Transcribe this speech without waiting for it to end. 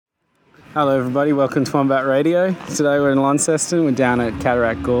Hello everybody, welcome to Wombat Radio. Today we're in Launceston, we're down at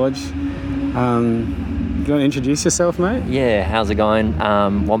Cataract Gorge. You want to introduce yourself, mate? Yeah, how's it going,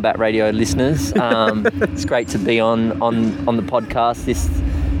 Wombat Radio listeners? It's great to be on the podcast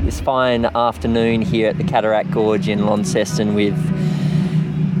this fine afternoon here at the Cataract Gorge in Launceston with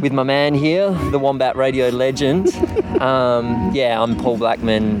my man here, the Wombat Radio legend. I'm Paul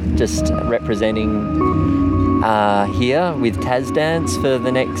Blackman, just representing here with Taz Dance for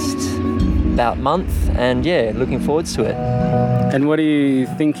the next about month, and looking forward to it. And what are you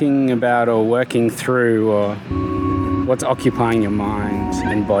thinking about or working through, or what's occupying your mind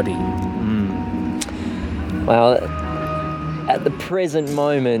and body? Well, at the present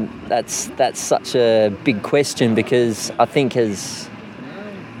moment, that's such a big question, because I think as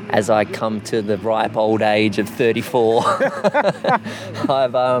I come to the ripe old age of 34,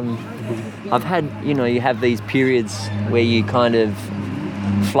 I've had, you have these periods where you kind of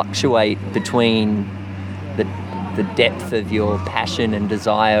fluctuate between the depth of your passion and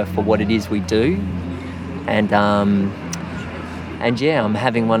desire for what it is we do, and I'm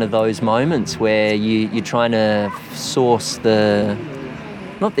having one of those moments where you're trying to source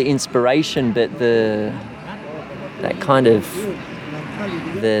not the inspiration, but that kind of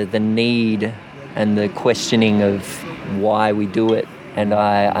the need and the questioning of why we do it. And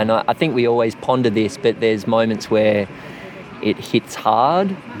I think we always ponder this, but there's moments where it hits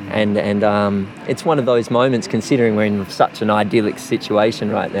hard, and it's one of those moments, considering we're in such an idyllic situation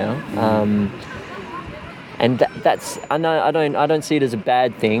right now. And that's, I don't see it as a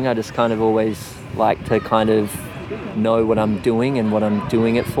bad thing. I just kind of always like to kind of know what I'm doing and what I'm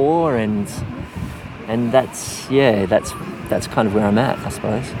doing it for, and that's kind of where I'm at, I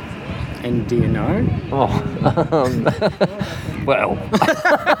suppose. And do you know?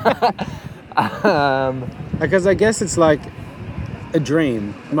 Because I guess it's like a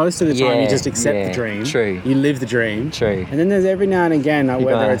dream. Most of the time you just accept the dream. True. You live the dream. True. And then there's every now and again,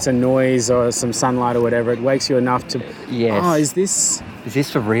 whether it's a noise or some sunlight or whatever, it wakes you enough to, is this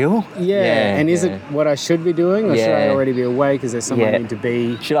for real? Yeah. And is it what I should be doing, or should I already be awake? Is there somewhere I need to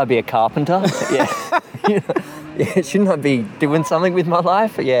be? Should I be a carpenter? Shouldn't I be doing something with my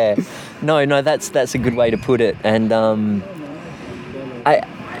life? Yeah. No, that's a good way to put it. And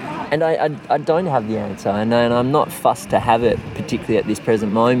I don't have the answer, and I'm not fussed to have it, particularly at this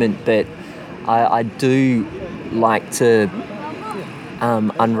present moment, but I do like to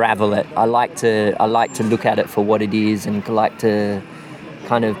unravel it. I like to look at it for what it is, and like to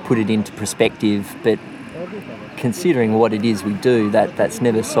kind of put it into perspective. But considering what it is we do, that's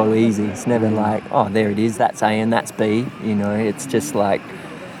never so easy. It's never like, oh, there it is, that's A and that's B. It's just like,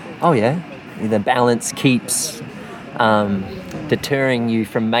 oh yeah, the balance keeps deterring you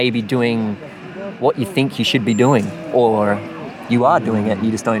from maybe doing what you think you should be doing, or you are doing it and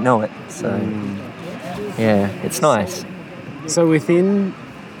you just don't know it. So it's nice. So within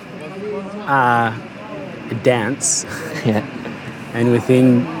dance and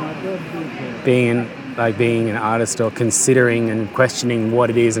within being an artist, or considering and questioning what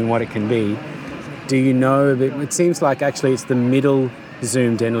it is and what it can be, do you know that it seems like actually it's the middle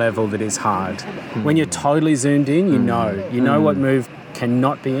zoomed in level that is hard? When you're totally zoomed in, you know what move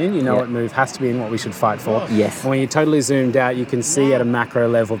cannot be in, what move has to be in, what we should fight for. Yes. And when you're totally zoomed out, you can see at a macro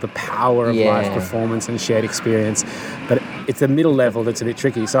level the power of live performance and shared experience. But it's the middle level that's a bit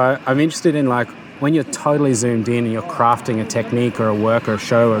tricky. So I'm interested in, like, when you're totally zoomed in and you're crafting a technique or a work or a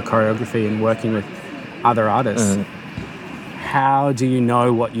show or a choreography and working with other artists, how do you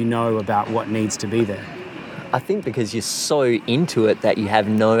know what you know about what needs to be there? I think because you're so into it that you have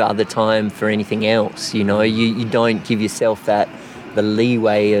no other time for anything else. You don't give yourself the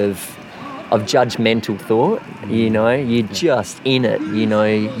leeway of judgmental thought. You're just in it.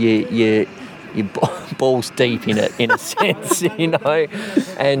 You're balls deep in it, in a sense.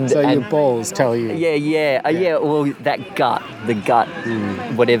 And so your balls tell you. Well, that gut,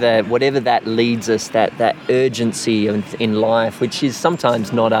 whatever that leads us, that urgency in life, which is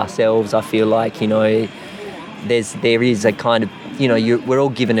sometimes not ourselves. I feel like there is a kind of, we're all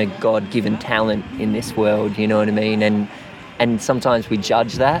given a God-given talent in this world, you know what I mean? And sometimes we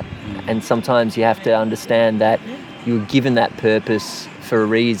judge that, and sometimes you have to understand that you were given that purpose for a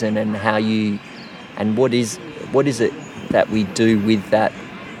reason, and what is it that we do with that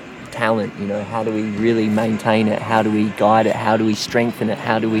talent? How do we really maintain it? How do we guide it? How do we strengthen it?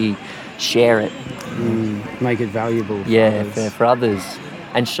 How do we share it? Make it valuable for others.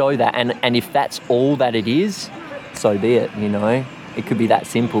 And show that, and if that's all that it is, so be it. It could be that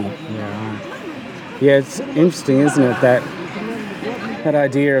simple. Yeah, it's interesting, isn't it, that that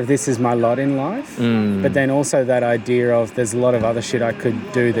idea of this is my lot in life, but then also that idea of there's a lot of other shit I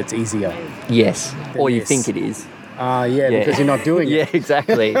could do that's easier. Yes, or you this. think it is. Because you're not doing it. Yeah,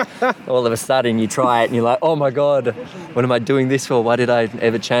 exactly. All of a sudden you try it and you're like, oh my God, what am I doing this for? Why did I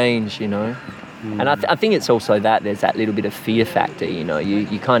ever change, you know? And I think it's also that there's that little bit of fear factor, you know.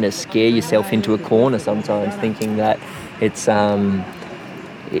 You kind of scare yourself into a corner sometimes thinking that it's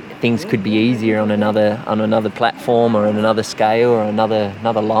things could be easier on another platform or on another scale or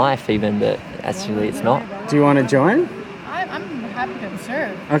another life even, but actually it's not. Do you want to join? I'm happy to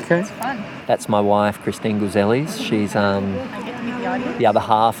observe. Okay. It's fun. That's my wife, Christine Guzelis. She's I get to meet the audience. the other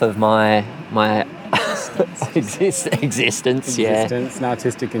half of my existence, yeah. An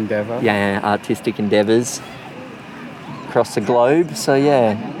artistic endeavour. Yeah, artistic endeavours across the globe. So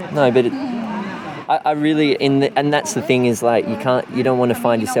yeah, no, but I really and that's the thing is like you don't want to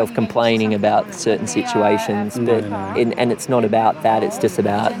find yourself complaining about certain situations, but and it's not about that. It's just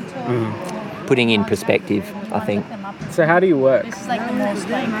about putting in perspective, I think. So how do you work? This is like the most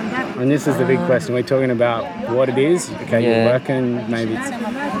like. And this is the big question. We're talking about what it is. Okay, Yeah. you're working, maybe it's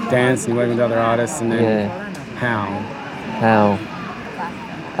dance, and you're working with other artists, and then how?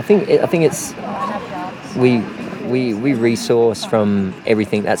 I think it's we resource from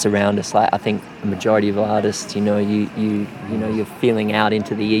everything that's around us. Like I think the majority of artists, you know, you're feeling out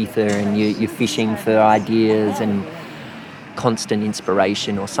into the ether and you're fishing for ideas and constant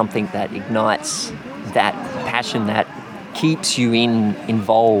inspiration or something that ignites that passion that keeps you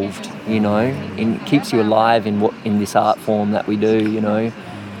involved, you know, and keeps you alive in this art form that we do, you know.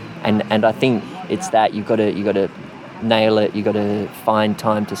 And I think it's that you got to nail it. You got to find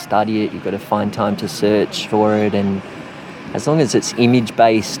time to study it. You got to find time to search for it. And as long as it's image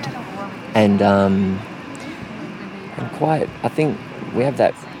based and quiet, I think we have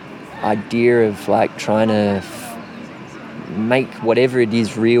that idea of like trying to make whatever it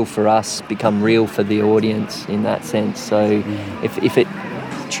is real for us become real for the audience in that sense. So if it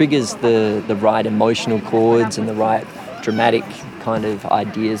triggers the right emotional chords and the right dramatic kind of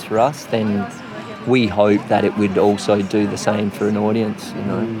ideas for us, then we hope that it would also do the same for an audience, you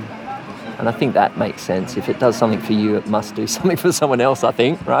know. And I think that makes sense. If it does something for you, it must do something for someone else, I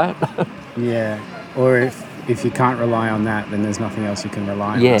think, right? Yeah. Or if you can't rely on that, then there's nothing else you can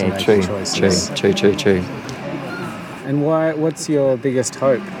rely on to Yeah, make true. your choices. True. And what's your biggest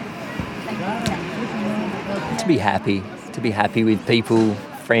hope? To be happy with people,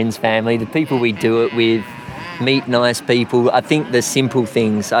 friends, family, the people we do it with, meet nice people. I think the simple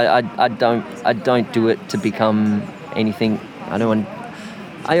things. I don't do it to become anything. I don't want.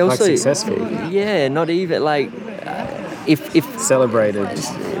 I also like successful. Yeah, not even like if Celebrated.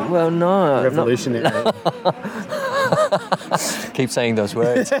 well, no, Revolutionary. keep saying those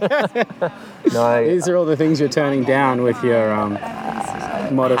words. No, These are all the things you're turning down with your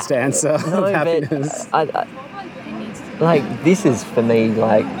modest answer of happiness. I like this is for me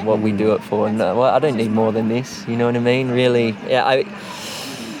like what we do it for. No, well, I don't need more than this. You know what I mean? Really, yeah.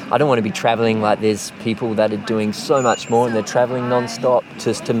 I don't want to be travelling like there's people that are doing so much more and they're travelling non-stop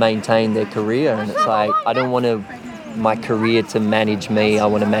just to maintain their career. And it's like I don't want my career to manage me. I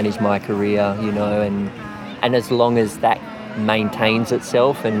want to manage my career. You know, and as long as that maintains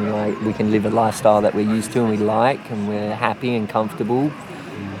itself and like we can live a lifestyle that we're used to and we like and we're happy and comfortable,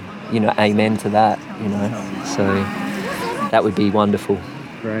 you know, amen to that. You know, so. That would be wonderful.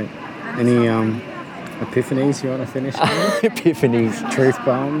 Great. Any epiphanies you want to finish with? Epiphanies. Truth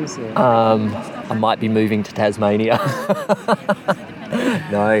bombs? Or? I might be moving to Tasmania.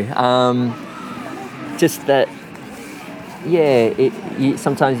 No. Just that, yeah,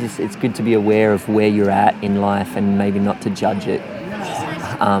 sometimes it's good to be aware of where you're at in life and maybe not to judge it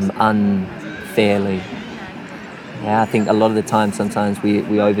unfairly. Yeah, I think a lot of the time sometimes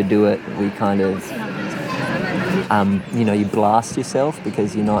we overdo it. We kind of... you blast yourself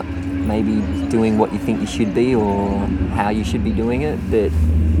because you're not maybe doing what you think you should be or how you should be doing it, but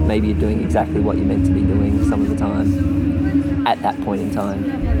maybe you're doing exactly what you're meant to be doing some of the time at that point in time.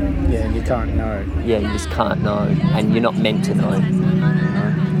 Yeah, you can't know. Yeah, you just can't know, and you're not meant to know.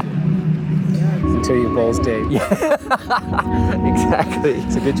 Until your balls deep. Yeah. Exactly.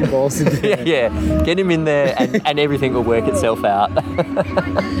 So get your balls in there. Yeah. Get him in there and everything will work itself out.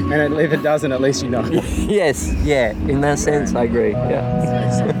 And if it doesn't, at least you know. Yes, yeah. In that sense, I agree.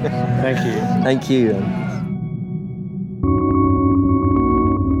 Yeah. Thank you. Thank you.